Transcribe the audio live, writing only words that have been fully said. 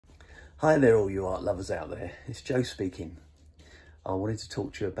Hi there, all you art lovers out there. It's Joe speaking. I wanted to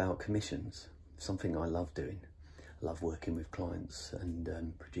talk to you about commissions, something I love doing. I love working with clients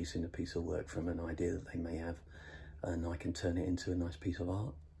and producing a piece of work from an idea that they may have, and I can turn it into a nice piece of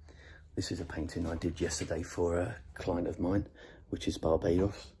art. This is a painting I did yesterday for a client of mine, which is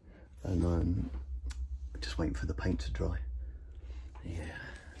Barbados, and I'm just waiting for the paint to dry. Yeah,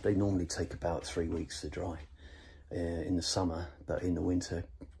 they normally take about 3 weeks to dry in the summer, but in the winter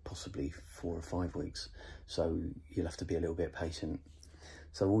possibly 4 or 5 weeks, so you'll have to be a little bit patient.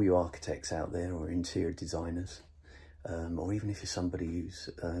 So all you architects out there, or interior designers, or even if you're somebody who's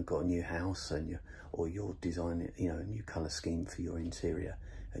got a new house and you're designing, a new colour scheme for your interior,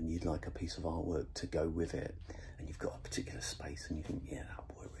 and you'd like a piece of artwork to go with it, and you've got a particular space and you think, yeah,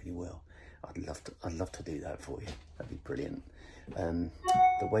 that'll work really well, I'd love to do that for you. That'd be brilliant.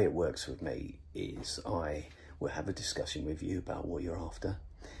 The way it works with me is I will have a discussion with you about what you're after.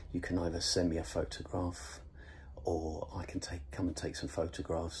 You can either send me a photograph, or I can come and take some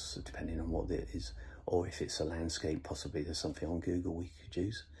photographs, depending on what it is, or if it's a landscape, possibly there's something on Google we could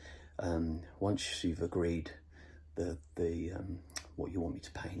use. Once you've agreed what you want me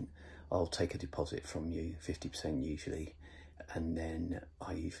to paint, I'll take a deposit from you, 50% usually, and then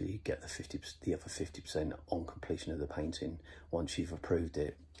I usually get the other 50% on completion of the painting. Once you've approved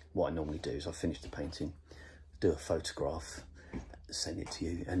it, what I normally do is I finish the painting, do a photograph, send it to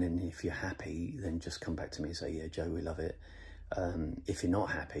you, and then if you're happy, then just come back to me and say, yeah, Joe, we love it. If you're not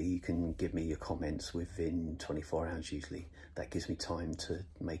happy, you can give me your comments within 24 hours usually. That gives me time to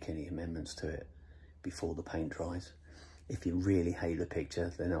make any amendments to it before the paint dries. If you really hate the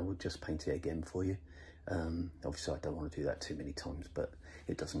picture, then I will just paint it again for you. Obviously I don't want to do that too many times, but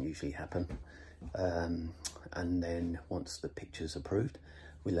it doesn't usually happen. And then once the picture's approved,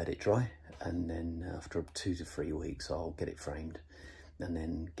 we let it dry, and then after 2 to 3 weeks I'll get it framed and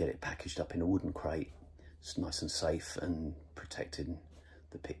then get it packaged up in a wooden crate. It's nice and safe and protecting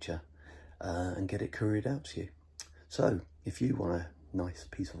the picture, and get it couriered out to you. So if you want a nice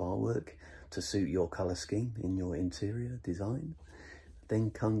piece of artwork to suit your colour scheme in your interior design, then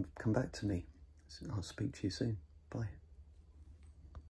come back to me. I'll speak to you soon. Bye.